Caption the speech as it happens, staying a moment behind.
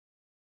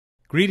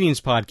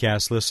Greetings,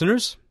 podcast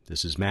listeners.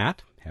 This is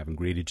Matt. Haven't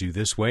greeted you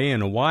this way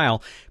in a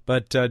while,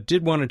 but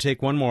did want to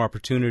take one more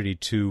opportunity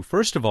to,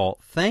 first of all,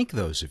 thank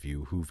those of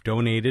you who've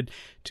donated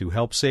to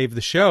help save the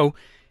show.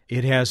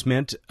 It has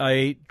meant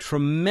a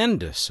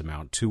tremendous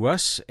amount to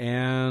us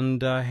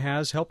and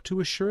has helped to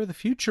assure the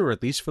future,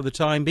 at least for the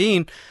time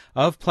being,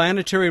 of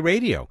Planetary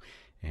Radio.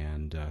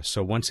 And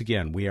so once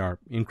again, we are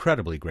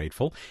incredibly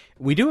grateful.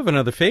 We do have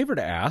another favor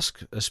to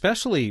ask,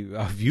 especially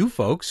of you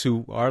folks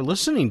who are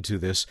listening to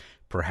this,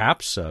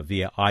 perhaps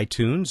via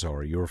iTunes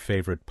or your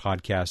favorite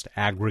podcast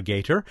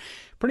aggregator.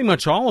 Pretty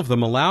much all of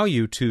them allow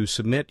you to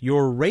submit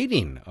your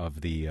rating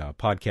of the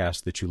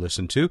podcast that you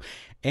listen to,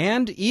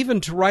 and even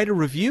to write a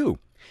review.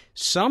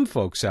 Some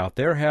folks out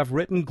there have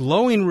written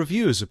glowing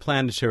reviews of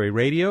Planetary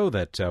Radio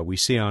that we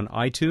see on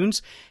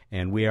iTunes,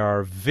 and we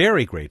are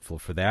very grateful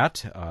for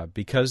that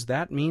because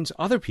that means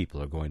other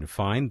people are going to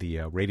find the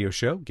radio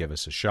show, give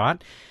us a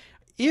shot.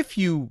 If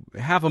you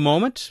have a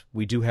moment,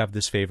 we do have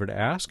this favor to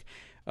ask.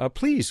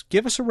 Please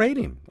give us a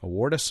rating,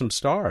 award us some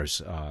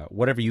stars,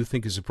 whatever you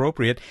think is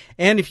appropriate.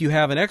 And if you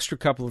have an extra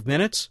couple of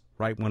minutes,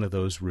 write one of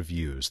those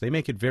reviews. They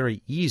make it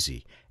very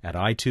easy at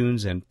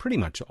iTunes and pretty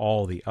much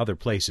all the other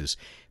places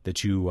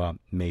that you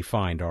may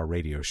find our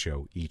radio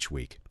show each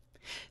week.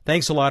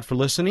 Thanks a lot for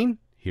listening.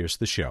 Here's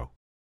the show.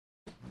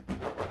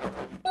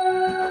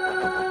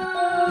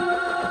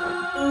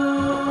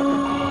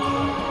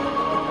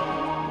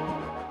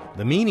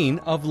 The meaning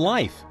of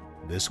life,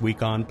 this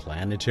week on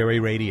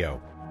Planetary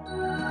Radio.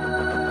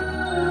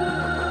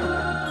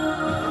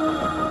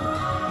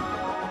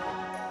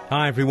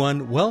 Hi,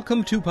 everyone.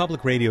 Welcome to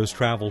Public Radio's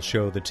travel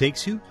show that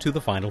takes you to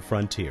the final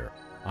frontier.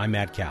 I'm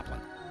Matt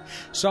Kaplan.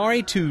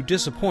 Sorry to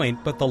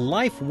disappoint, but the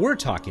life we're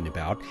talking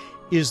about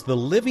is the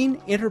Living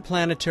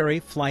Interplanetary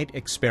Flight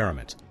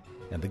Experiment.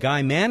 And the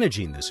guy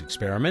managing this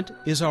experiment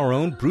is our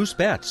own Bruce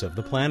Betts of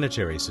the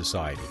Planetary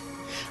Society.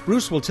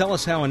 Bruce will tell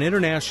us how an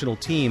international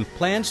team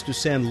plans to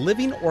send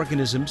living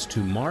organisms to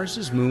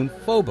Mars's moon,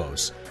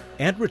 Phobos,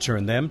 and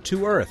return them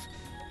to Earth.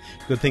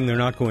 Good thing they're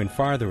not going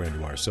farther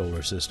into our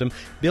solar system.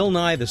 Bill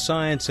Nye, the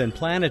science and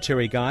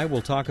planetary guy,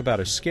 will talk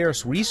about a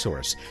scarce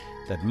resource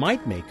that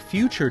might make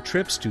future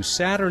trips to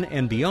Saturn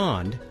and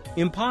beyond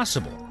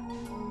impossible.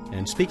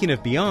 And speaking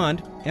of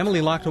beyond,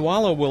 Emily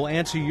Lakdawalla will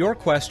answer your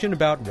question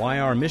about why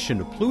our mission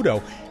to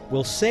Pluto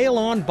will sail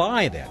on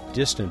by that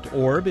distant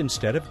orb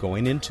instead of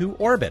going into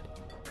orbit.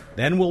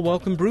 Then we'll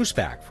welcome Bruce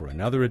back for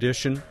another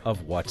edition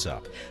of What's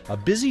Up. A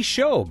busy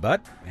show,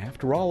 but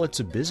after all, it's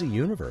a busy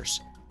universe.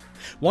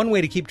 One way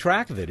to keep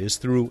track of it is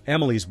through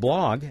Emily's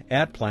blog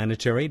at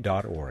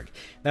planetary.org.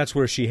 That's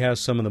where she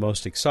has some of the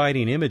most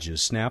exciting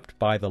images snapped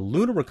by the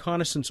Lunar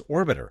Reconnaissance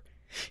Orbiter.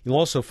 You'll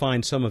also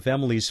find some of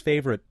Emily's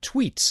favorite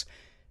tweets.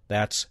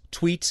 That's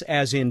tweets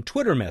as in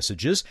Twitter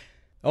messages.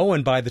 Oh,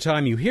 and by the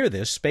time you hear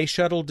this, Space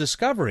Shuttle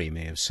Discovery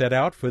may have set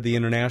out for the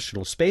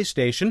International Space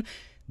Station.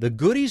 The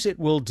goodies it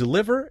will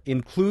deliver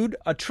include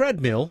a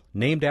treadmill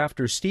named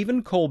after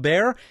Stephen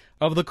Colbert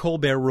of the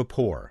Colbert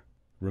Report.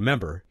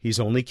 Remember, he's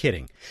only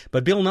kidding.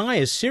 But Bill Nye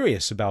is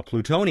serious about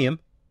plutonium.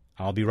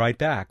 I'll be right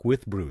back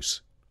with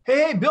Bruce.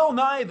 Hey, Bill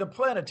Nye, the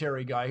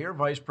planetary guy here,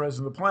 Vice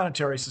President of the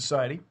Planetary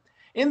Society.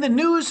 In the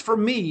news for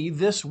me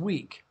this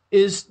week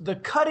is the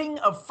cutting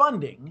of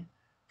funding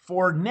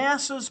for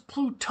NASA's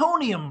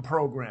plutonium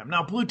program.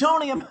 Now,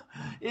 plutonium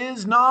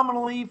is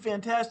nominally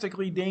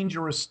fantastically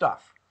dangerous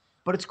stuff,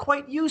 but it's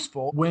quite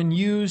useful when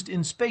used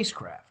in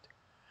spacecraft.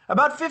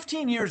 About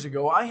 15 years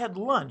ago, I had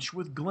lunch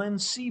with Glenn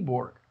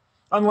Seaborg.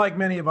 Unlike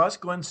many of us,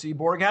 Glenn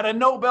Seaborg had a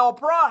Nobel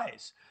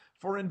Prize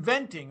for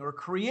inventing or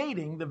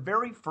creating the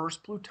very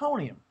first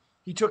plutonium.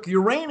 He took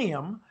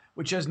uranium,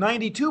 which has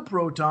 92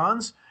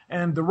 protons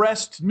and the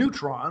rest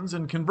neutrons,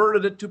 and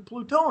converted it to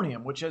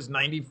plutonium, which has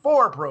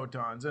 94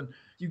 protons. And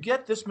you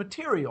get this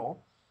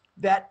material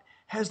that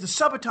has the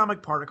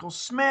subatomic particles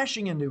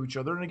smashing into each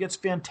other, and it gets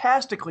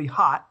fantastically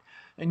hot.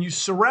 And you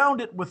surround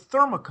it with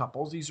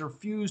thermocouples. These are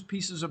fused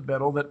pieces of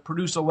metal that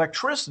produce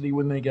electricity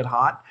when they get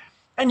hot.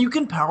 And you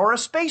can power a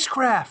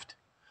spacecraft.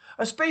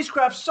 A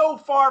spacecraft so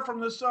far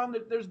from the sun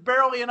that there's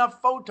barely enough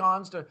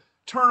photons to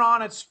turn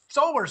on its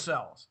solar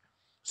cells.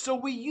 So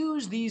we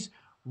use these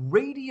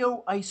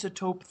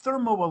radioisotope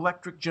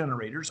thermoelectric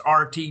generators,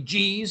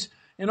 RTGs,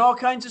 in all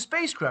kinds of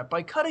spacecraft.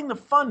 By cutting the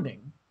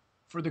funding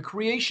for the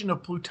creation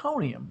of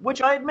plutonium,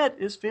 which I admit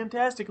is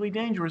fantastically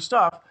dangerous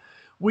stuff,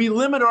 we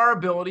limit our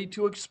ability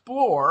to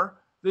explore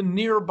the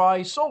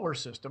nearby solar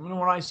system. And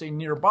when I say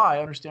nearby,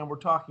 I understand we're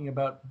talking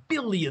about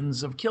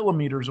billions of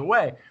kilometers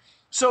away.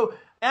 So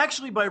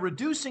actually, by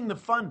reducing the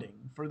funding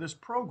for this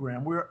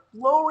program, we're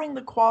lowering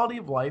the quality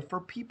of life for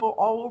people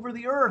all over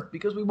the Earth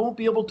because we won't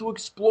be able to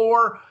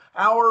explore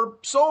our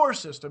solar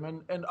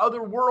system and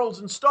other worlds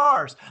and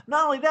stars.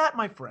 Not only that,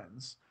 my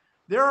friends,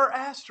 there are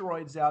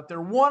asteroids out there.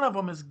 One of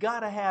them has got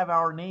to have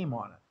our name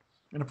on it.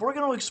 And if we're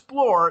going to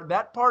explore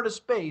that part of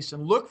space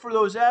and look for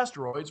those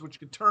asteroids, which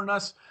could turn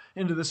us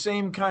into the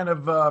same kind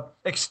of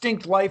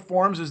extinct life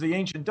forms as the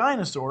ancient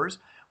dinosaurs,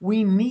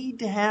 we need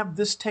to have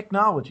this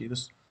technology,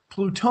 this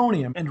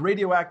plutonium and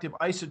radioactive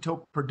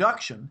isotope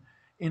production,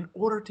 in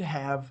order to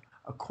have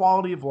a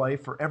quality of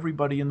life for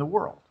everybody in the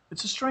world.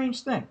 It's a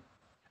strange thing.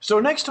 So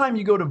next time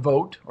you go to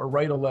vote or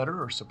write a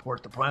letter or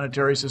support the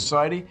Planetary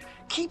Society,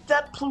 keep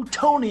that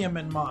plutonium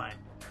in mind.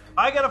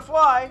 I gotta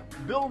fly,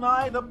 Bill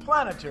Nye, the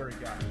Planetary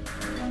Guy.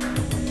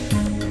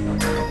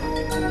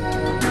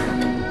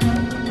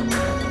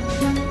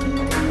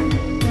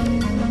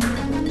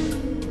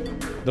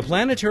 The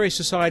Planetary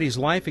Society's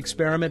life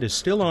experiment is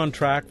still on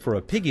track for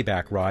a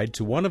piggyback ride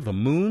to one of the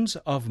moons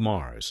of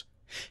Mars.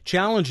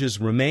 Challenges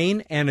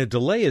remain and a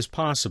delay is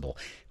possible,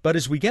 but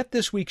as we get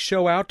this week's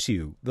show out to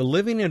you, the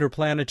Living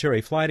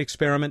Interplanetary Flight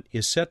Experiment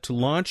is set to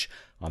launch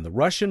on the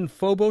Russian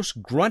Phobos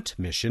Grunt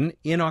mission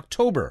in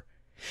October.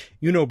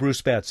 You know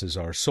Bruce Betts is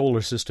our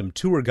solar system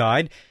tour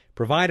guide,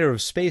 provider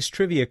of space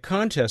trivia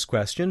contest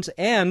questions,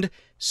 and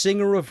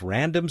singer of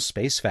random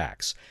space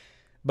facts.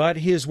 But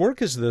his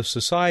work as the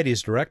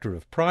Society's Director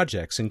of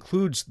Projects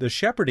includes the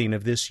shepherding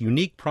of this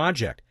unique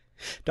project.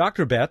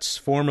 Dr. Betts,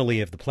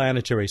 formerly of the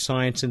Planetary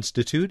Science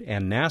Institute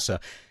and NASA,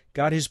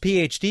 got his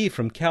Ph.D.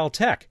 from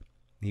Caltech.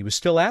 He was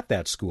still at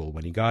that school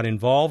when he got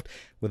involved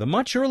with a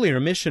much earlier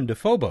mission to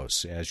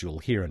Phobos, as you'll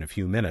hear in a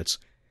few minutes.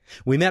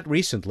 We met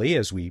recently,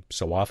 as we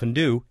so often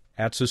do,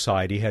 at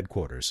Society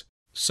headquarters.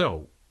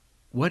 So,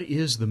 what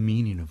is the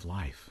meaning of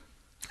life?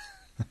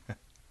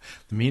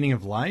 The meaning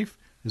of life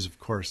is, of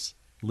course,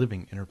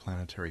 Living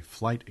Interplanetary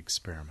Flight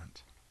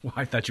Experiment. Well,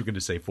 I thought you were going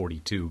to say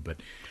 42, but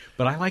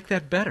I like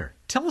that better.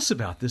 Tell us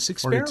about this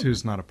experiment. 42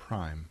 is not a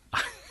prime.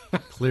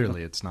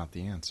 Clearly, it's not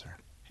the answer.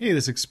 Hey,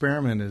 this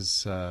experiment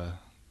is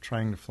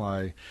trying to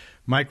fly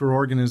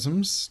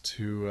microorganisms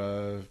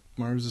to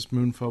Mars'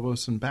 moon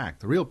Phobos and back.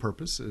 The real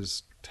purpose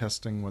is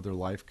testing whether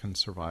life can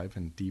survive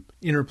in deep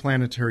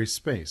interplanetary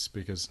space,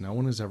 because no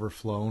one has ever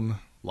flown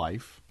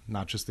life,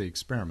 not just the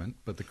experiment,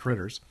 but the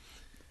critters,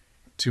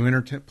 to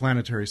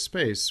interplanetary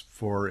space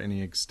for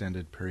any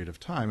extended period of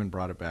time and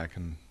brought it back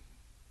and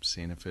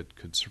seen if it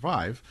could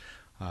survive.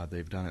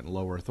 They've done it in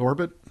low Earth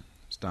orbit.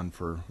 It's done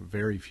for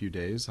very few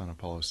days on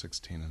Apollo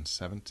 16 and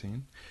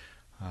 17.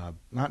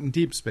 Not in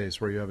deep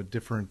space, where you have a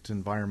different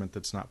environment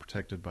that's not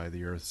protected by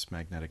the Earth's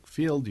magnetic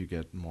field. You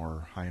get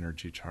more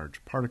high-energy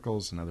charged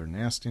particles and other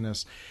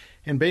nastiness.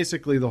 And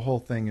basically the whole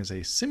thing is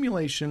a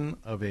simulation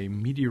of a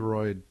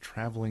meteoroid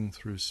traveling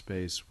through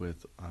space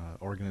with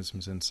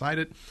organisms inside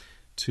it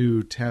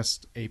to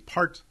test a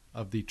part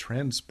of the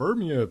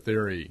transpermia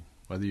theory,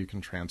 whether you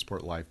can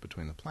transport life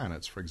between the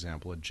planets, for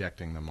example,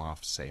 ejecting them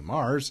off, say,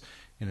 Mars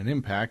in an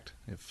impact,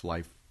 if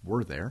life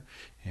were there,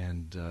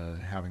 and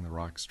having the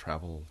rocks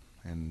travel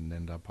and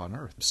end up on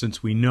Earth.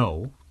 Since we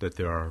know that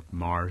there are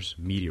Mars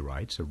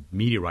meteorites, or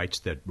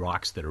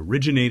rocks that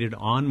originated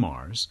on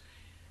Mars,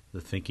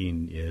 the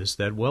thinking is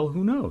that, well,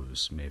 who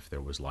knows? If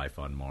there was life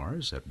on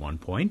Mars at one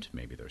point,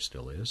 maybe there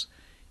still is,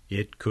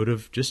 it could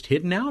have just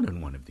hidden out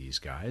in one of these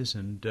guys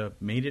and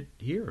made it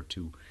here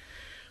to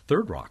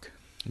Third Rock.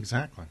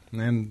 Exactly.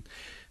 And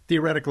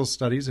theoretical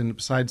studies, and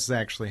besides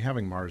actually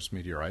having Mars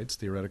meteorites,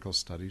 theoretical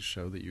studies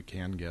show that you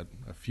can get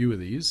a few of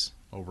these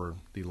over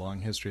the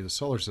long history of the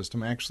solar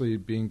system actually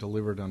being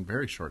delivered on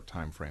very short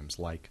time frames,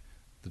 like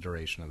the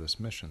duration of this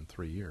mission,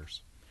 3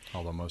 years,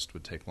 although most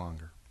would take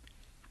longer.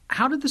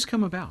 How did this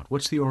come about?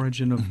 What's the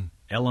origin of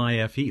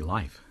LIFE,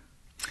 life?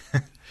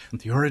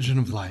 The origin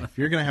of life.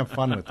 You're going to have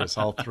fun with this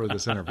all through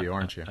this interview,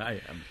 aren't you?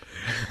 I am.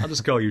 I'll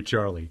just call you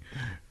Charlie.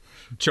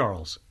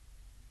 Charles.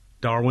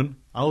 Darwin?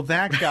 Oh,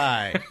 that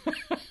guy.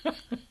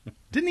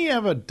 Didn't he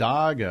have a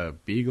dog, a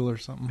beagle or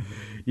something?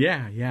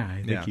 Yeah.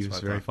 I think he was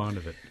very fond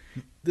of it.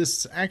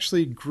 This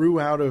actually grew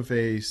out of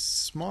a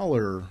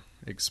smaller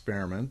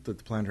experiment that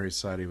the Planetary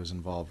Society was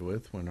involved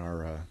with when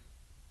our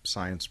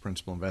science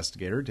principal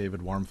investigator,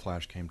 David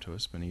Warmflash, came to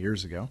us many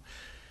years ago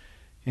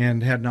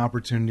and had an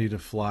opportunity to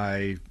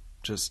fly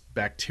just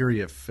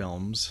bacteria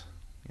films,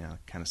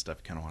 kind of stuff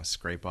you kind of want to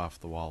scrape off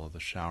the wall of the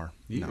shower.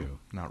 No,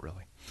 not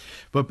really.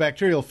 But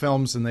bacterial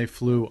films, and they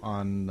flew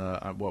on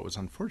what was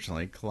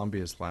unfortunately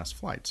Columbia's last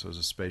flight. So it was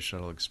a space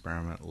shuttle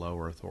experiment, low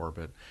Earth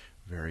orbit,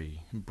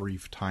 very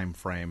brief time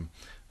frame.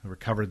 I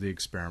recovered the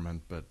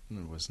experiment, but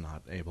was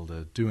not able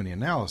to do any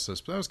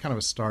analysis. But that was kind of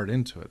a start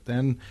into it.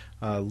 Then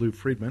Lou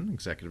Friedman,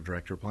 Executive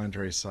Director of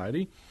Planetary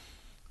Society,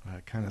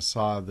 kind of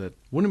saw that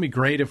wouldn't it be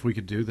great if we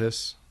could do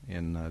this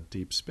in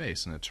deep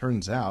space? And it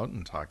turns out,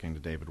 in talking to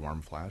David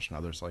Warmflash and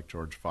others like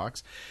George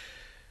Fox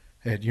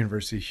at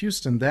University of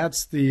Houston,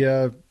 that's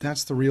the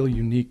real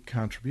unique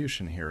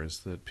contribution here, is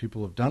that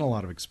people have done a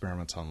lot of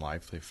experiments on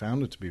life. They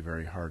found it to be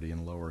very hardy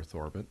in low Earth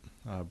orbit,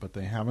 but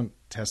they haven't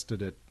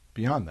tested it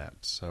beyond that.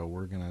 So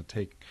we're going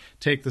to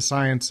take the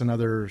science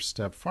another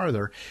step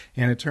farther,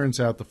 and it turns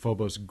out the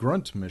Phobos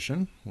Grunt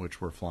mission,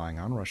 which we're flying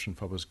on, Russian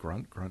Phobos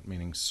Grunt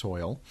meaning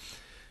soil,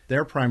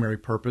 their primary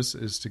purpose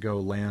is to go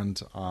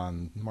land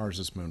on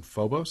Mars' moon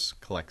Phobos,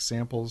 collect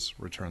samples,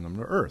 return them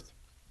to Earth.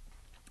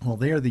 Well,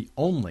 they are the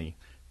only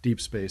deep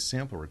space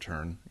sample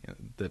return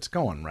that's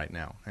going right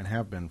now, and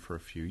have been for a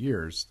few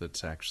years,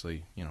 that's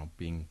actually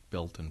being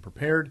built and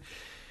prepared.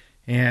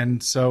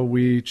 And so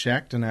we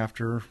checked, and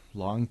after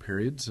long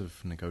periods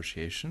of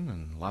negotiation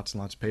and lots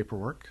of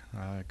paperwork,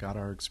 got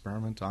our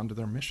experiment onto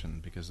their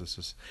mission, because this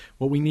is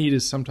what we need,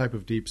 is some type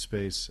of deep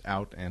space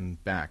out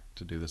and back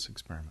to do this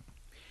experiment.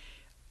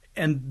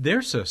 And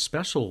there's a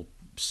special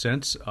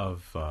sense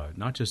of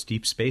not just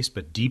deep space,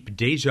 but deep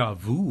déjà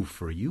vu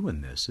for you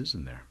in this,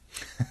 isn't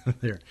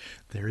there?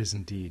 There is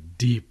indeed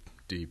deep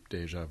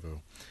déjà vu.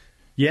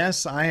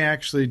 Yes, I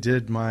actually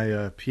did my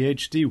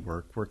PhD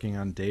work working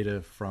on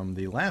data from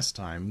the last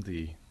time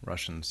the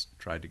Russians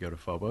tried to go to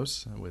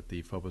Phobos with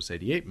the Phobos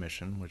 88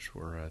 mission, which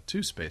were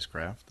 2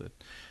 spacecraft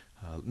that,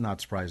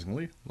 not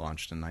surprisingly,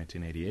 launched in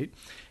 1988.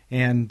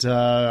 And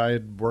I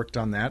had worked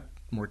on that,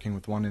 working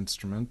with one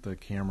instrument, the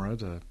camera,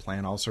 to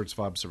plan all sorts of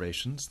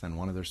observations. Then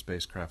one of their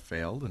spacecraft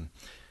failed, and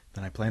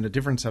then I planned a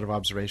different set of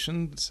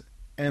observations,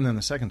 and then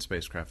the second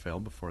spacecraft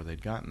failed before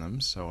they'd gotten them,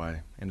 so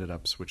I ended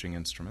up switching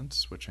instruments,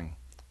 switching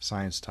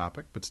science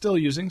topic, but still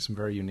using some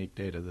very unique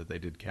data that they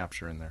did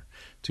capture in their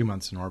 2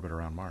 months in orbit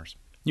around Mars.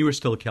 You were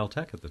still at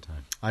Caltech at the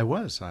time. I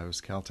was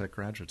Caltech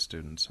graduate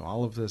student, so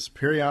all of this,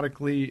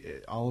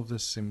 periodically, all of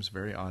this seems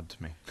very odd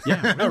to me.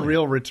 Yeah, really. A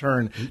real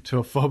return to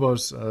a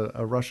Phobos,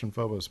 a Russian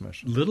Phobos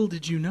mission. Little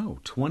did you know,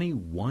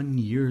 21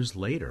 years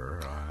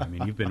later,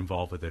 you've been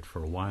involved with it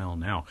for a while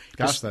now.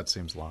 Gosh, that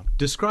seems long.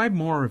 Describe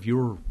more of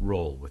your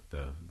role with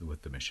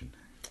the mission.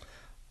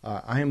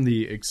 I am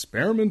the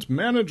experiment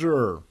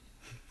manager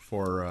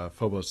for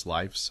Phobos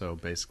Life, so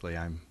basically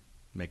I'm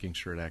making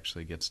sure it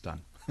actually gets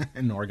done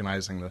and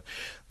organizing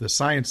the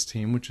science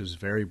team, which is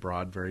very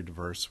broad, very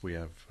diverse. We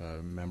have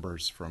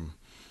members from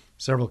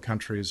several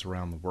countries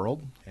around the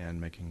world,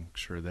 and making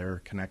sure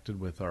they're connected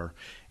with our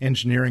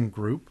engineering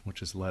group,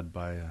 which is led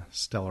by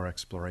Stellar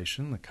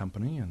Exploration, the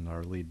company, and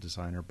our lead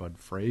designer, Bud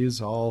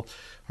Fraze, all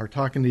are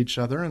talking to each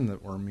other, and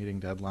that we're meeting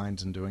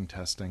deadlines and doing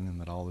testing,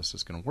 and that all this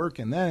is going to work.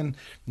 And then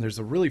there's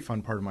a really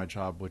fun part of my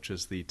job, which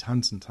is the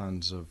tons and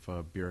tons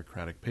of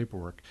bureaucratic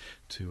paperwork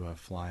to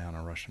fly on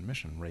a Russian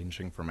mission,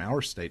 ranging from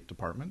our State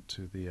Department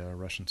to the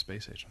Russian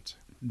Space Agency.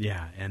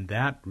 Yeah, and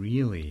that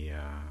really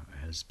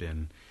has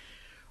been,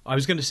 I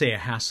was going to say, a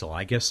hassle.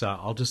 I guess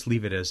I'll just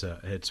leave it as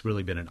it's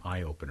really been an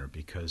eye-opener,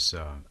 because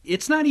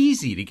it's not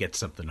easy to get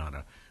something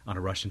on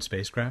a Russian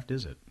spacecraft,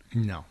 is it?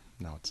 No,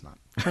 it's not.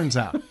 Turns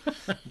out.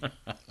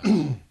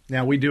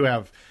 Now, we do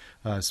have,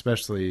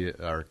 especially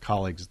our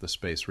colleagues at the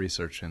Space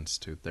Research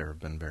Institute there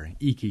have been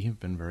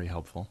very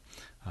helpful,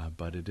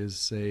 but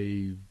it's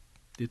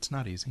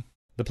not easy.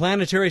 The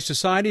Planetary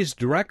Society's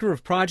Director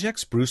of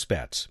Projects, Bruce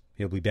Betts.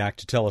 He'll be back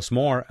to tell us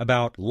more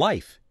about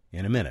life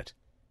in a minute.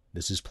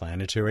 This is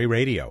Planetary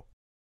Radio.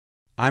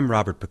 I'm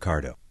Robert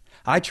Picardo.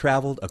 I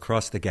traveled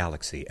across the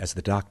galaxy as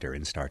the Doctor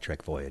in Star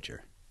Trek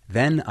Voyager.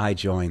 Then I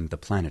joined the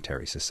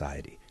Planetary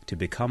Society to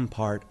become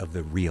part of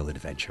the real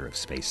adventure of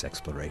space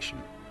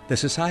exploration. The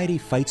Society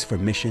fights for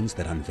missions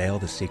that unveil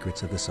the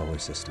secrets of the solar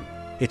system.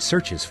 It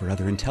searches for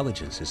other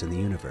intelligences in the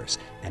universe,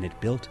 and it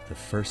built the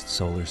first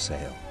solar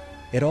sail.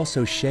 It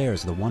also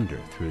shares the wonder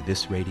through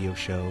this radio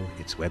show,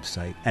 its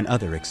website, and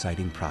other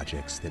exciting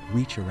projects that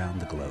reach around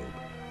the globe.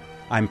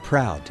 I'm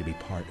proud to be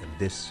part of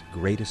this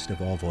greatest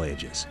of all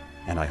voyages,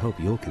 and I hope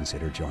you'll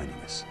consider joining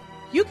us.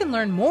 You can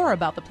learn more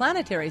about the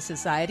Planetary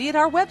Society at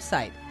our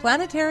website,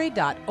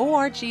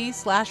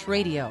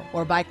 planetary.org/radio,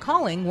 or by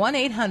calling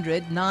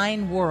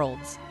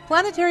 1-800-9-WORLDS.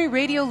 Planetary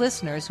Radio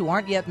listeners who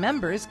aren't yet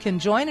members can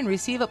join and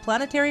receive a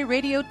Planetary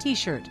Radio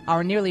t-shirt.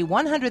 Our nearly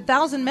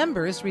 100,000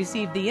 members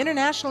receive the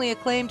internationally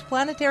acclaimed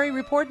Planetary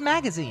Report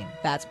magazine.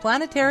 That's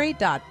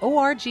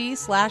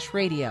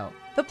planetary.org/radio.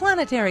 The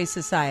Planetary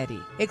Society,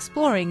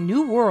 exploring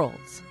new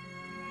worlds.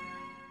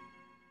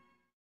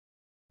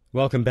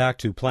 Welcome back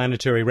to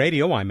Planetary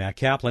Radio. I'm Matt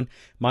Kaplan.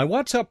 My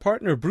WhatsApp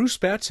partner Bruce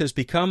Betts has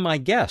become my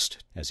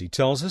guest as he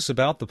tells us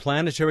about the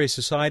Planetary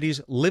Society's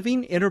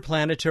Living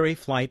Interplanetary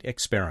Flight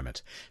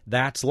Experiment.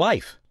 That's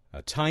LIFE,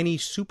 a tiny,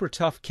 super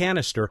tough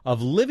canister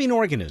of living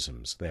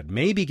organisms that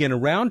may begin a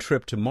round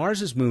trip to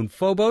Mars's moon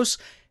Phobos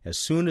as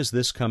soon as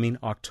this coming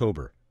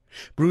October.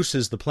 Bruce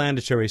is the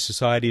Planetary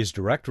Society's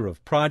Director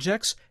of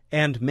Projects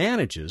and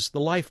manages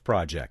the LIFE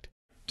project.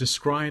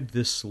 Describe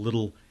this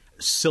little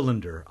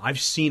cylinder. I've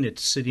seen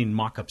it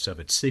mock-ups of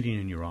it sitting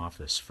in your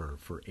office for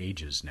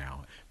ages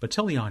now. But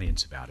tell the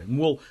audience about it. And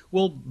we'll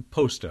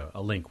post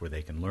a link where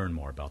they can learn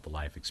more about the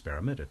LIFE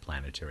experiment at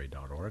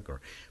planetary.org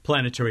or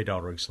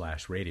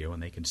planetary.org/radio,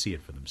 and they can see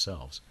it for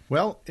themselves.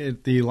 Well,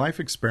 at the LIFE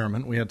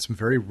experiment, we had some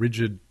very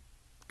rigid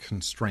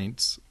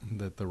constraints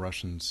that the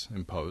Russians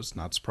imposed,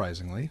 not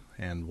surprisingly.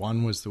 And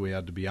one was that we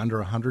had to be under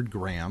 100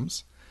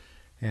 grams.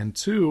 And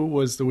two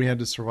was that we had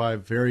to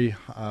survive very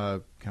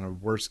kind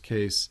of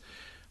worst-case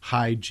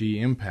high G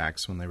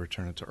impacts when they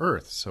return it to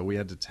Earth. So we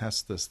had to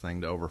test this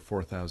thing to over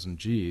 4,000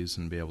 Gs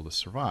and be able to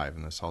survive.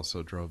 And this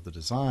also drove the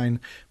design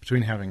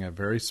between having a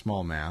very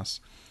small mass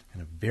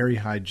and a very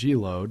high G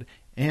load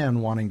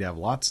and wanting to have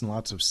lots and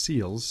lots of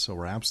seals, so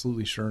we're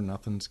absolutely sure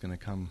nothing's going to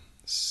come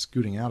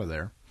scooting out of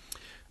there.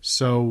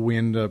 So we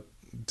end up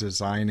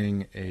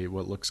designing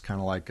what looks kind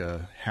of like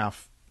a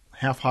half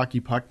hockey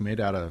puck made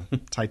out of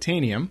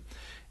titanium,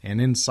 And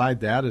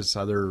inside that is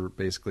other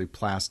basically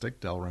plastic,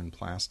 Delrin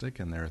plastic,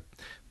 and there are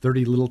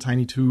 30 little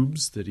tiny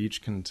tubes that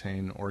each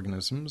contain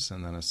organisms,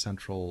 and then a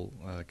central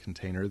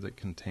container that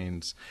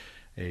contains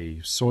a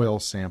soil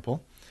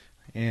sample.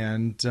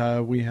 And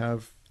we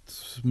have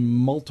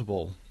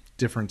multiple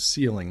different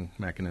sealing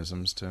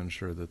mechanisms to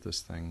ensure that this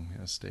thing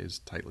stays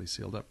tightly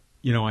sealed up.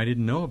 You know, I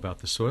didn't know about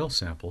the soil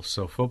sample,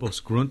 so Phobos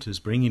Grunt is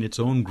bringing its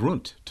own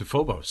grunt to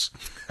Phobos.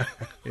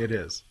 It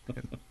is.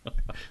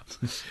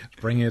 It's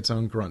bringing its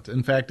own grunt.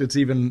 In fact, it's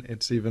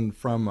even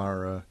from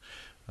our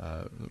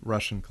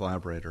Russian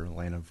collaborator,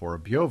 Elena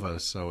Vorobyova,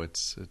 so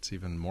it's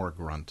even more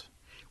grunt.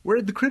 Where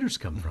did the critters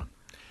come from?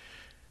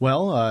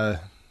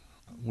 Well,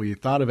 we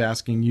thought of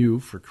asking you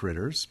for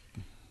critters.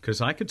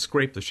 Because I could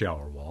scrape the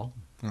shower wall.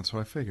 That's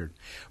what I figured.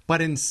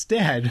 But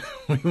instead,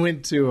 we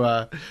went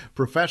to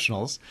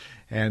professionals,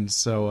 and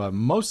so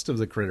most of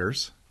the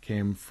critters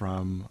came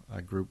from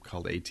a group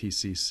called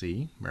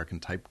ATCC, American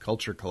Type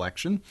Culture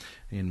Collection,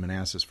 in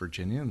Manassas,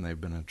 Virginia, and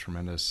they've been a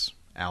tremendous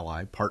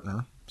ally,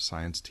 partner,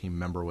 science team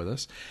member with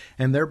us.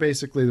 And they're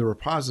basically the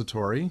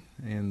repository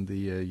in the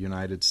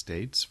United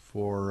States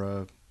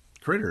for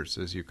critters,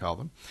 as you call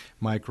them,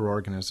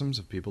 microorganisms.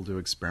 If people do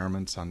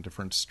experiments on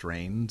different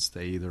strains,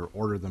 they either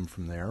order them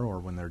from there, or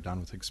when they're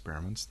done with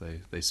experiments,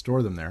 they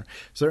store them there.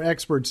 So they're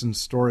experts in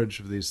storage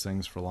of these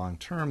things for long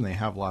term. They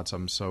have lots of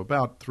them. So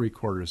about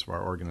 3/4 of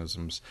our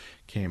organisms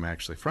came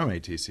actually from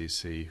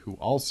ATCC, who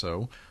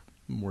also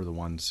were the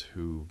ones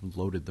who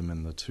loaded them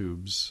in the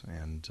tubes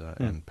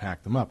and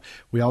packed them up.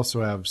 We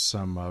also have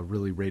some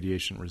really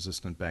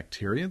radiation-resistant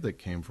bacteria that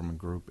came from a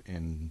group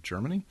in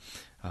Germany.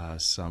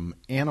 Some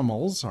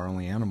animals, our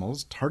only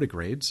animals,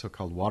 tardigrades,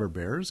 so-called water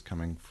bears,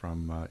 coming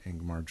from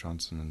Ingmar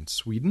Johnson in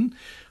Sweden,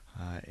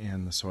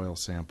 and the soil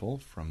sample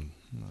from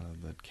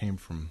that came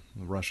from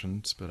the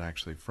Russians, but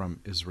actually from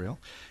Israel.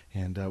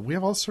 And we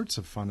have all sorts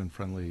of fun and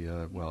friendly,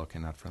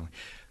 not friendly.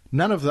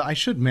 None of the, I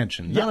should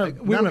mention. We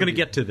were going to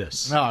get to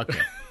this. Oh,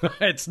 okay.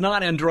 It's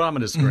not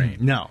Andromeda strain.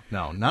 No.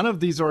 None of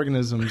these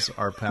organisms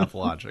are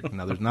pathologic.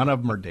 None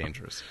of them are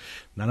dangerous.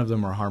 None of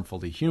them are harmful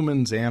to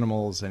humans,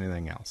 animals,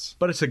 anything else.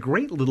 But it's a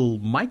great little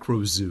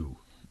micro zoo.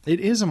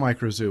 It is a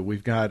micro zoo.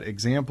 We've got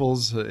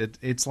examples.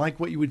 It's like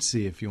what you would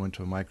see if you went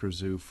to a micro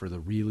zoo for the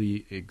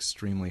really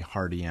extremely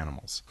hardy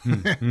animals.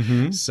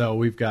 Mm-hmm. So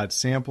we've got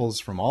samples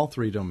from all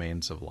three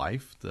domains of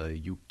life, the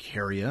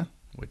eukarya,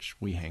 which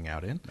we hang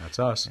out in. That's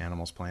us.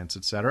 Animals, plants,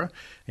 etc.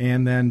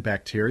 And then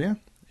bacteria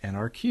and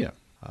archaea.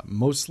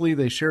 Mostly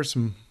they share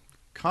some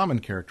common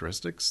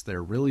characteristics.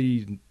 They're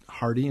really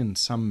hardy in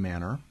some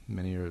manner.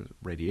 Many are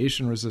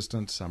radiation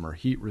resistant, some are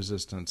heat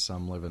resistant,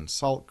 some live in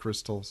salt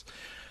crystals.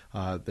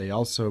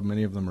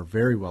 Many of them are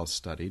very well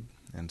studied,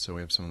 and so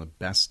we have some of the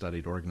best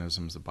studied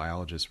organisms that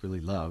biologists really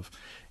love,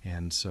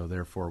 and so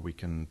therefore we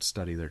can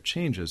study their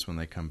changes when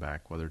they come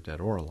back, whether dead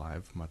or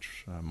alive,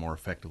 much more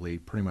effectively.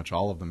 Pretty much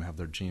all of them have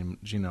their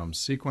genomes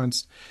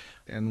sequenced,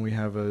 and we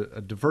have a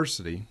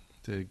diversity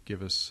to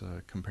give us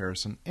a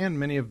comparison, and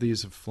many of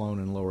these have flown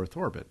in low Earth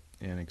orbit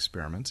in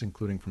experiments,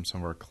 including from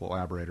some of our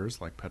collaborators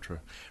like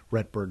Petra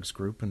Rettberg's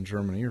group in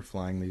Germany are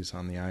flying these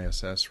on the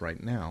ISS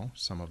right now,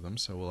 some of them,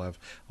 so we'll have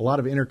a lot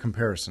of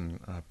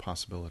intercomparison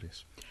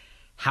possibilities.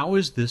 How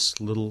is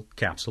this little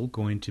capsule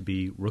going to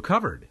be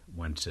recovered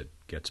once it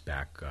gets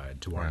back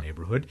to our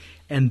neighborhood,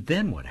 and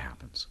then what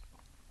happens?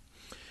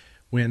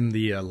 When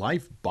the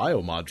Life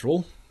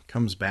Biomodule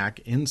comes back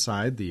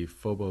inside the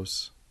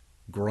Phobos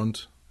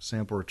Grunt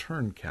sample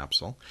return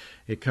capsule,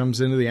 it comes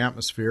into the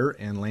atmosphere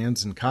and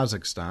lands in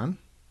Kazakhstan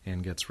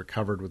and gets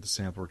recovered with the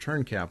sample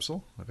return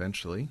capsule.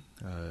 Eventually,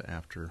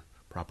 after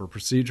proper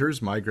procedures,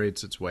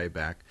 migrates its way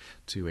back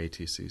to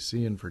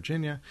ATCC in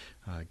Virginia,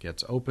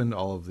 gets opened.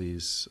 All of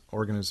these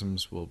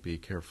organisms will be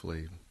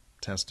carefully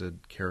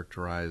tested,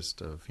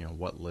 characterized of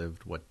what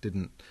lived, what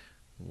didn't,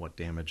 what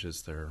damage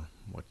is there,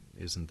 what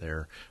isn't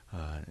there,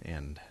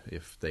 and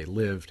if they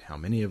lived, how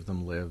many of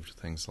them lived,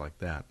 things like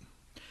that.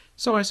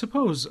 So I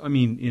suppose,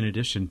 in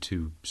addition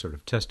to sort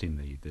of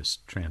testing this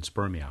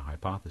transpermia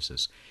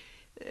hypothesis,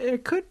 there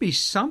could be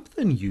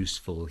something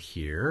useful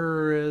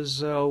here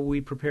as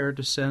we prepare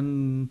to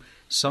send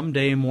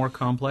someday more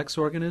complex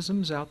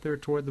organisms out there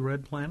toward the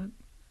red planet,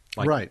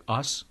 like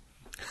us.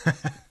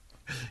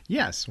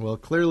 Yes, well,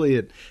 clearly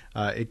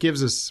it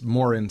gives us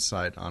more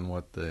insight on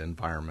what the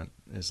environment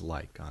is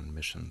like on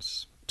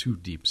missions to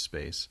deep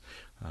space,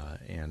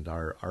 and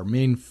our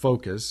main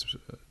focus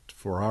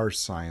for our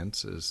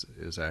science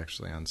is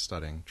actually on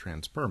studying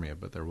transpermia,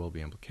 but there will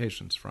be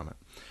implications from it.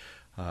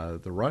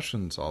 The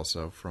Russians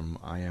also, from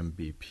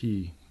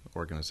IMBP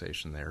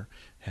organization there,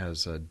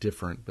 has a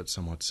different but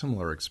somewhat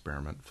similar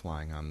experiment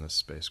flying on this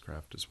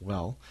spacecraft as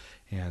well,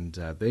 and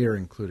they are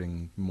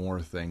including more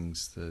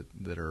things that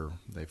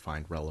they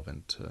find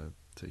relevant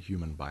to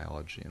human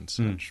biology and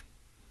such.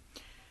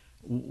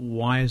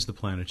 Why is the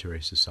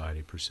Planetary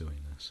Society pursuing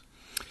this?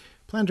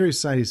 Planetary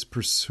Society is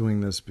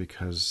pursuing this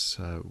because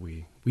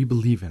we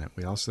believe in it.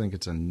 We also think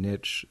it's a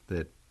niche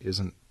that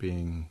isn't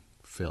being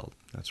filled.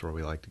 That's where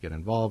we like to get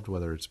involved,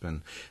 whether it's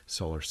been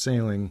solar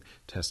sailing,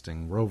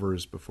 testing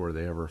rovers before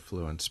they ever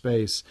flew in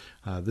space.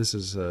 This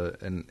is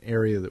an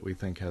area that we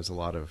think has a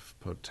lot of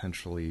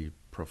potentially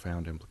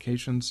profound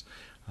implications,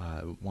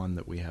 one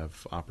that we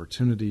have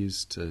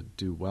opportunities to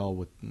do well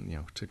with,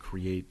 to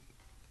create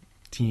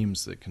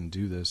teams that can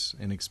do this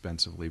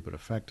inexpensively but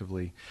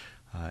effectively,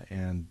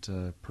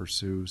 and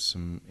pursue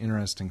some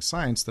interesting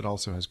science that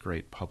also has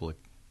great public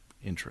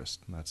interest.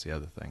 And that's the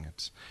other thing.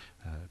 It's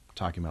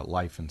talking about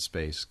life in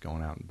space,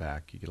 going out and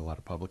back. You get a lot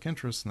of public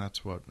interest, and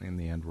that's what, in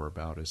the end, we're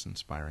about, is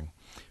inspiring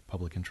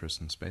public interest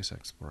in space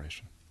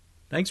exploration.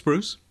 Thanks,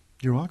 Bruce.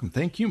 You're welcome.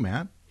 Thank you,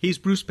 Matt. He's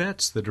Bruce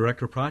Betts, the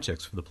Director of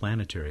Projects for the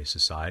Planetary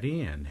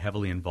Society, and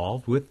heavily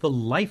involved with the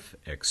Life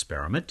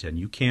Experiment. And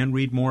you can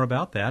read more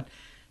about that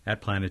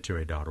at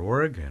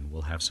planetary.org, and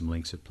we'll have some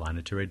links at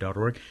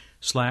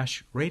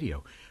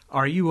planetary.org/radio.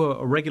 Are you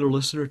a regular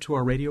listener to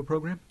our radio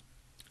program?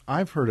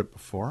 I've heard it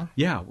before.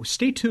 Yeah, well,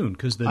 stay tuned,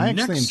 because the I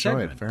next actually enjoy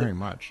segment... it very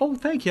much. Oh,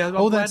 thank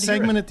you. That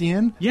segment at the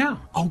end? Yeah.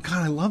 Oh,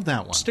 God, I love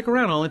that one. Stick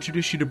around. I'll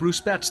introduce you to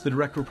Bruce Betts, the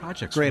Director of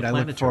Projects Great, for the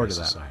I look forward to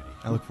that. Society.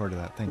 I look forward to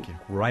that. Thank you.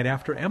 Right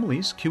after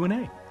Emily's Q&A.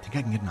 Think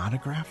I can get an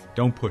autograph?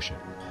 Don't push it.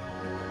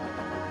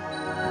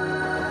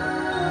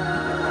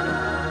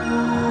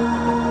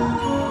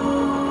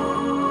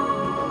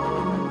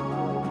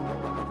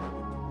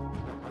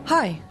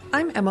 Hi,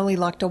 I'm Emily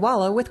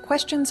Lakdawala with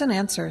Questions and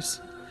Answers.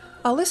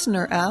 A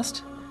listener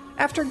asked,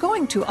 after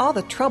going to all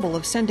the trouble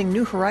of sending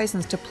New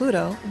Horizons to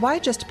Pluto, why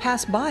just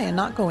pass by and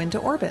not go into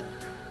orbit?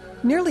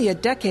 Nearly a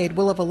decade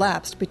will have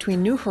elapsed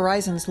between New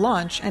Horizons'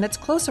 launch and its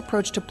close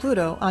approach to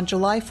Pluto on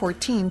July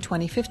 14,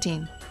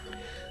 2015.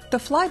 The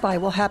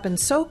flyby will happen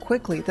so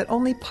quickly that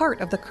only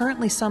part of the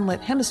currently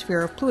sunlit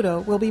hemisphere of Pluto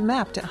will be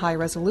mapped at high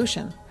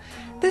resolution.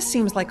 This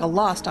seems like a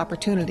lost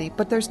opportunity,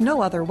 but there's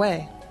no other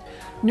way.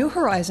 New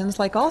Horizons,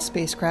 like all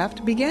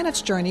spacecraft, began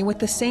its journey with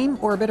the same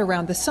orbit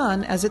around the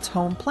Sun as its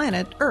home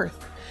planet,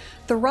 Earth.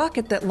 The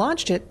rocket that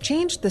launched it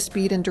changed the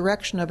speed and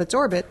direction of its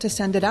orbit to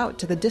send it out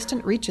to the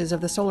distant reaches of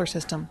the solar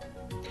system.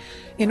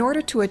 In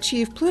order to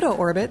achieve Pluto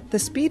orbit, the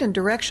speed and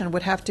direction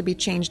would have to be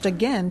changed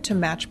again to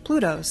match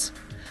Pluto's.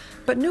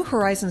 But New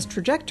Horizons'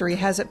 trajectory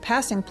has it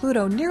passing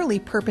Pluto nearly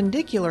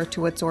perpendicular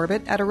to its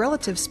orbit at a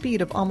relative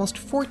speed of almost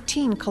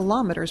 14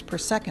 kilometers per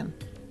second.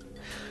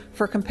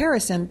 For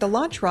comparison, the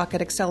launch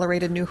rocket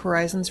accelerated New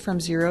Horizons from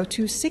 0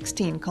 to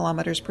 16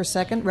 kilometers per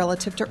second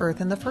relative to Earth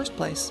in the first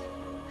place.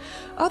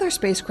 Other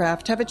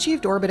spacecraft have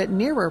achieved orbit at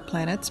nearer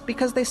planets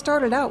because they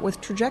started out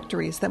with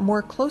trajectories that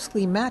more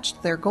closely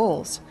matched their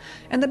goals,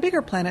 and the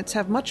bigger planets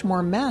have much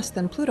more mass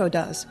than Pluto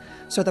does,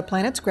 so the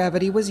planet's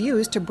gravity was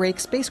used to brake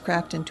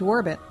spacecraft into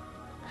orbit.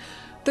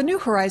 The New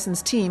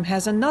Horizons team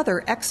has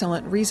another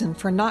excellent reason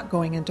for not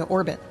going into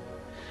orbit.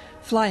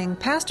 Flying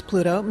past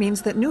Pluto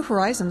means that New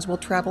Horizons will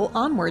travel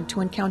onward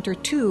to encounter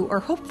 2 or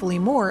hopefully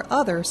more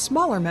other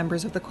smaller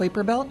members of the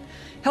Kuiper Belt,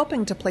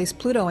 helping to place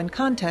Pluto in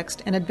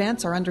context and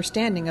advance our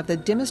understanding of the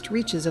dimmest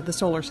reaches of the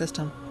solar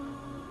system.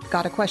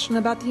 Got a question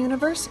about the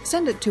universe?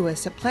 Send it to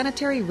us at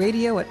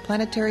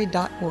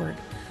planetaryradio@planetary.org.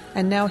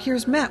 And now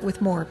here's Matt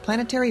with more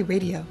Planetary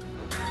Radio.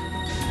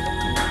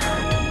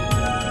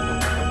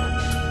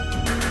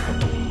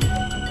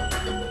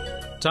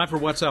 Time for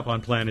What's Up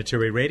on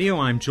Planetary Radio.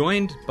 I'm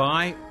joined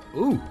by,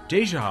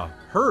 deja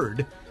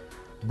heard,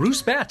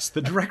 Bruce Betts,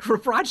 the Director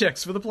of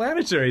Projects for the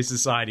Planetary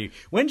Society.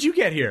 When did you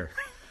get here?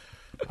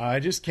 I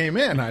just came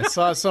in. I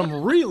saw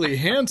some really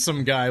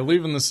handsome guy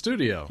leaving the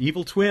studio.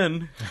 Evil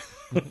twin.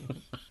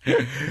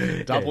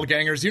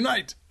 Doppelgangers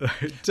unite.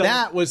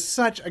 That was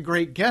such a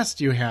great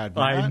guest you had,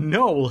 Matt. I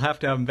know. We'll have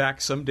to have him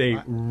back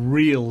someday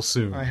real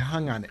soon. I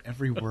hung on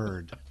every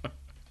word.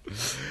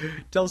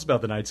 Tell us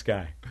about the night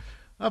sky.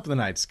 Up in the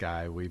night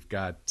sky, we've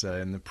got,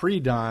 in the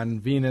pre-dawn,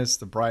 Venus,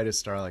 the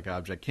brightest star-like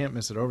object. Can't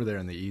miss it. Over there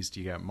in the east,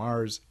 you got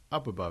Mars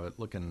up above it,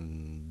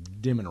 looking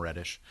dim and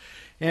reddish.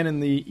 And in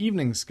the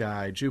evening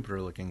sky,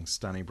 Jupiter looking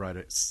stunning, bright.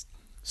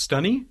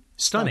 Stunning?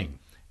 Stunning.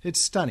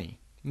 It's stunning.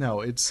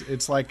 No,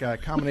 it's like a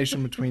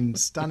combination between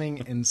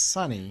stunning and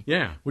sunny.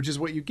 Yeah. Which is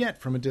what you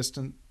get from a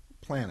distant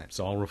planet. It's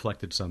all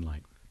reflected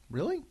sunlight.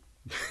 Really?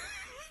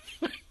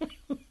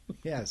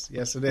 Yes,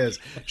 it is.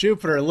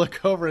 Jupiter,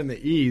 look over in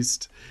the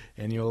east,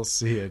 and you'll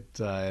see it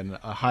in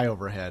a high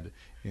overhead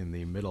in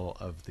the middle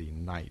of the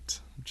night.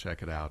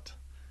 Check it out.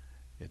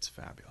 It's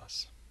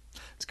fabulous.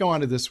 Let's go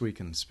on to this week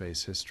in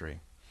space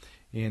history.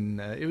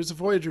 It was a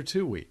Voyager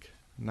 2 week.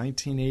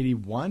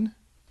 1981,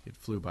 it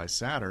flew by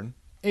Saturn.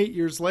 8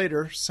 years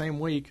later, same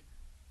week,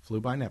 flew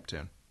by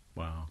Neptune.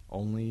 Wow.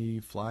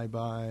 Only fly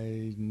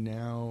by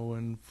now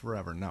and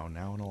forever. No,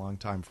 now and a long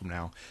time from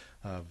now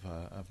of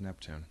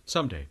Neptune.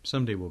 Someday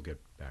we'll get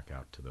back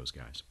out to those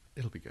guys.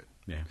 It'll be good.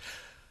 Yeah.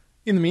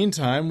 In the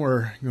meantime,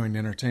 we're going to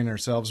entertain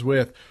ourselves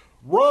with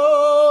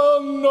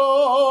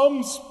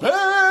Random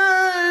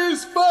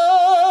Space Fact!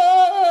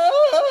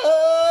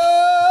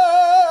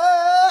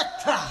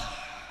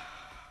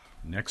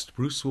 Next,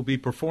 Bruce will be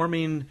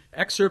performing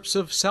excerpts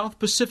of South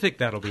Pacific.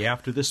 That'll be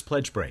after this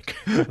pledge break.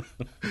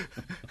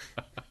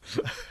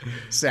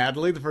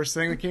 Sadly, the first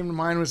thing that came to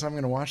mind was I'm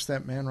going to wash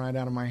that man right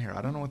out of my hair.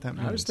 I don't know what that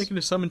means. I was thinking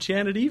of Some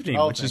Enchanted Evening,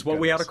 which is what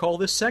we ought to call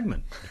this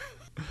segment.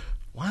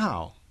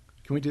 Wow.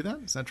 Can we do that?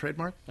 Is that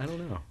trademark? I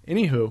don't know.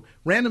 Anywho,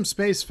 random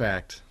space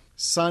fact.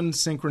 Sun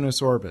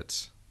synchronous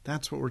orbits.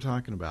 That's what we're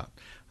talking about.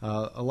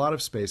 A lot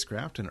of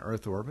spacecraft in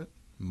Earth orbit,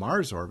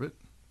 Mars orbit,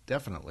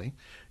 definitely,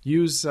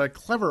 use a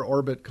clever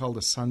orbit called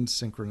a sun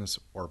synchronous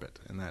orbit.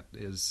 And that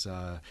is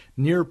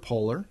near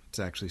polar. It's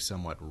actually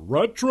somewhat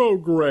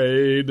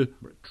retrograde.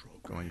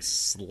 Going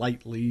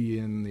slightly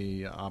in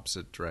the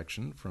opposite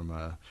direction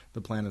from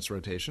the planet's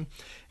rotation.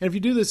 And if you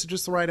do this at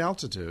just the right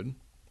altitude,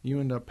 you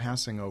end up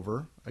passing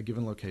over a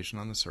given location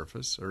on the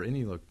surface, or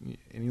any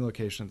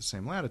location at the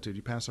same latitude,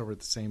 you pass over at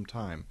the same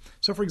time.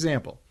 So, for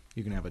example,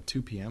 you can have a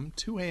 2 p.m.,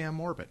 2 a.m.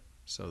 orbit,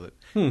 so that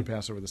you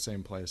pass over the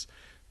same place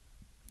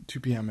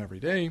 2 p.m. every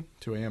day,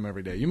 2 a.m.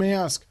 every day. You may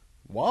ask,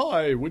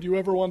 why would you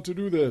ever want to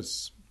do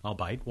this? I'll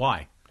bite.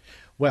 Why?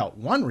 Well,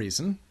 one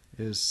reason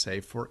is,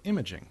 say, for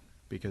imaging,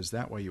 because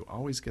that way you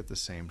always get the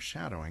same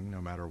shadowing no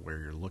matter where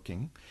you're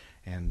looking.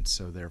 And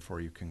so, therefore,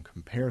 you can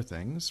compare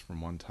things from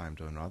one time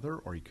to another,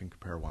 or you can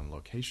compare one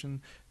location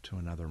to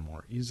another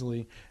more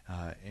easily.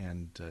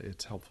 And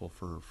it's helpful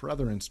for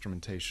other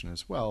instrumentation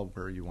as well,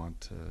 where you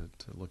want to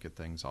look at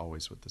things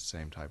always with the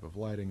same type of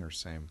lighting or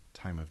same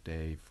time of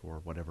day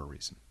for whatever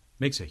reason.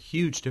 Makes a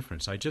huge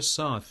difference. I just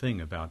saw a thing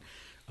about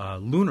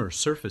lunar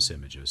surface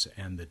images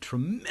and the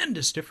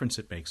tremendous difference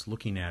it makes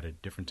looking at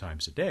it different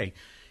times a day.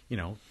 You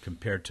know,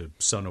 compared to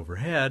sun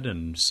overhead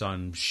and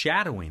sun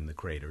shadowing the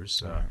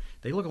craters,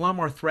 they look a lot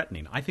more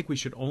threatening. I think we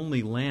should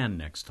only land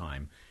next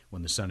time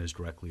when the sun is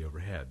directly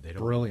overhead.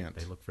 Brilliant.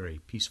 They look very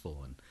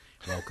peaceful and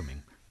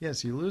welcoming.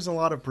 Yes, you lose a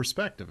lot of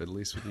perspective, at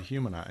least with the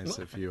human eyes,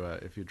 if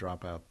you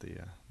drop out the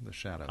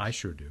shadows. I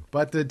sure do.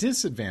 But the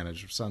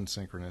disadvantage of sun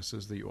synchronous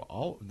is that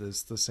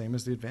is the same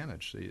as the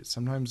advantage.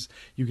 Sometimes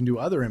you can do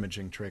other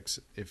imaging tricks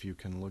if you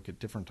can look at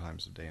different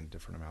times of day and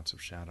different amounts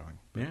of shadowing.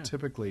 But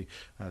typically,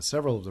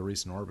 several of the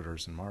recent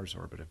orbiters in Mars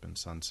orbit have been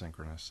sun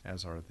synchronous,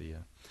 as are the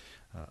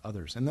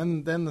others. And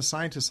then the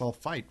scientists all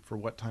fight for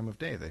what time of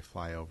day they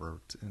fly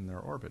over in their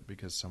orbit,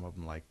 because some of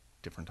them like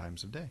different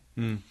times of day.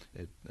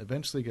 It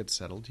eventually gets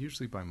settled,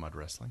 usually by mud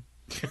wrestling.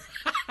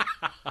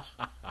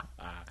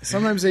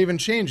 Sometimes they even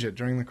change it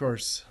during the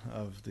course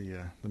of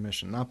the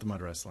mission. Not the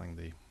mud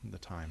wrestling, the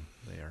time.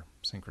 They are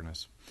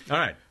synchronous. All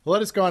right. Well,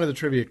 let us go on to the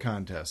trivia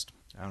contest.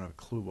 I don't have a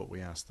clue what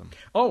we asked them.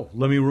 Oh,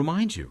 let me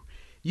remind you.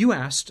 You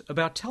asked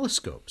about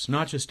telescopes,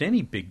 not just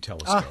any big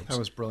telescopes. That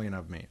was brilliant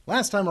of me.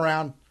 Last time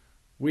around,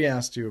 we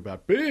asked you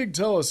about big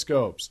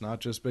telescopes, not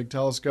just big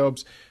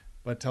telescopes,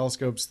 but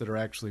telescopes that are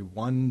actually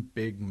one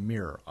big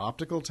mirror.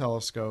 Optical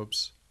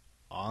telescopes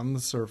on the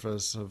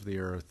surface of the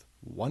Earth,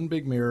 one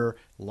big mirror,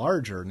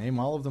 larger, name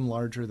all of them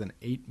larger than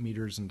 8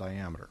 meters in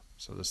diameter.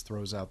 So this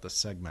throws out the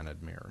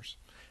segmented mirrors.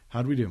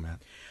 How'd we do,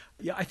 Matt?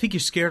 Yeah, I think you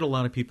scared a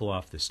lot of people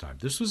off this time.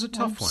 This was a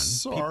tough one.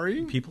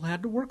 Sorry. People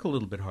had to work a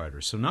little bit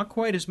harder, so not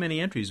quite as many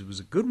entries. It was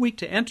a good week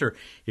to enter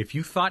if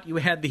you thought you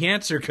had the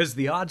answer because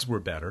the odds were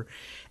better.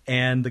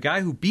 And the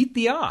guy who beat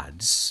the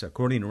odds,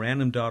 according to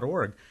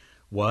random.org,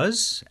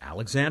 was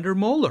Alexander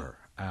Moeller.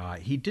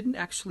 He didn't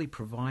actually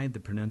provide the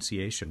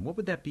pronunciation. What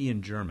would that be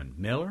in German?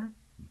 Miller?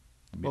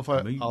 Well,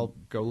 I'll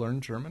go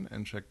learn German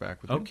and check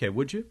back with you. Okay,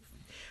 would you?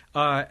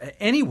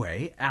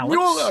 Anyway,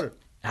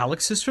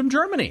 Alex is from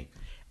Germany.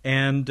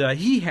 And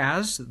he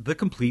has the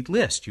complete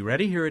list. You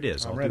ready? Here it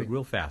is. I'll do it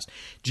real fast.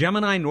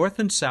 Gemini North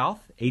and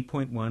South,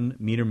 8.1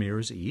 meter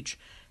mirrors each.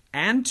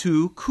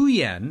 Antu,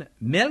 Kuyen,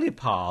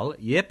 Melipal,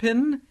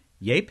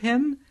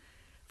 Yepen,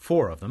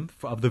 4 of them,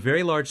 of the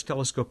Very Large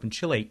Telescope in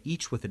Chile,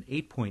 each with an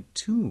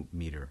 8.2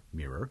 meter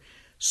mirror.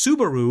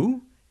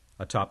 Subaru,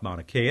 atop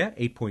Mauna Kea,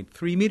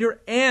 8.3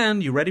 meter.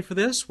 And, you ready for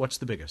this? What's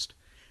the biggest?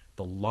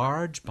 The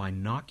Large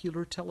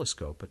Binocular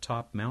Telescope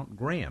atop Mount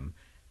Graham,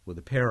 with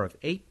a pair of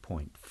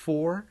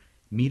 8.4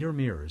 meter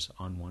mirrors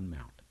on one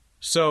mount.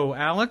 So,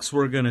 Alex,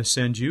 we're going to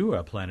send you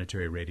a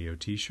Planetary Radio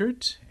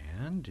t-shirt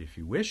and, if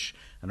you wish,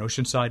 an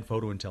Oceanside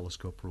Photo and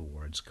Telescope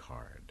Rewards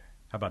card.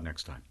 How about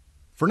next time?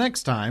 For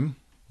next time,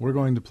 we're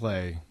going to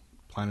play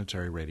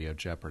Planetary Radio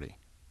Jeopardy.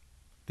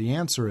 The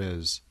answer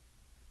is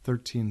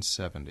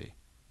 1370.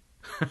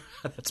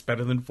 That's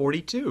better than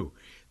 42.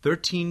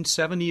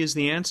 1370 is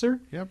the answer?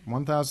 Yep,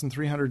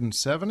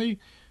 1370.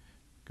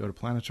 Go to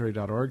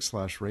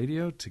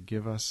planetary.org/radio to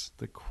give us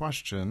the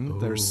question.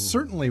 There's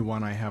certainly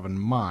one I have in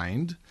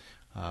mind,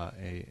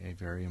 a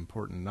very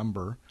important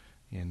number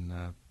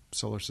in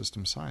solar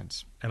system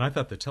science. And I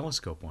thought the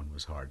telescope one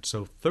was hard. So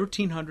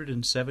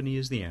 1370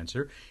 is the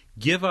answer.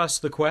 Give us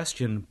the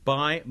question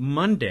by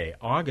Monday,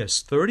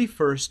 August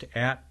 31st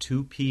at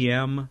 2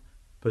 p.m.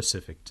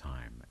 Pacific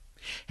time.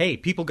 Hey,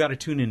 people got to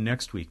tune in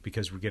next week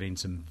because we're getting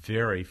some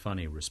very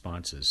funny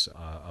responses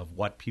of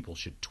what people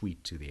should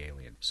tweet to the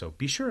alien. So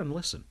be sure and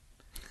listen.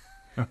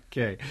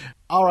 Okay.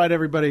 All right,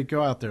 everybody,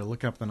 go out there,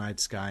 look up the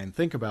night sky, and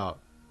think about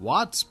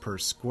watts per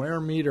square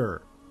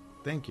meter.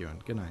 Thank you,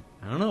 and good night.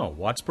 I don't know.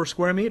 Watts per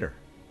square meter.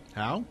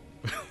 How?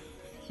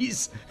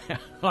 He's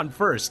on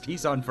first.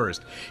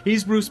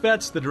 He's Bruce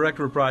Betts, the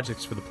Director of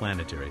Projects for the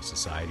Planetary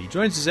Society. He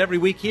joins us every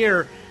week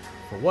here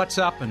for What's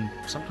Up and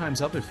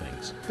sometimes other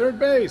things. Third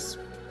base.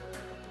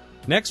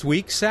 Next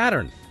week,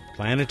 Saturn.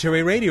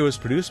 Planetary Radio is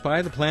produced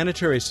by the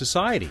Planetary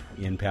Society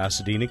in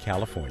Pasadena,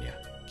 California.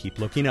 Keep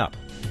looking up.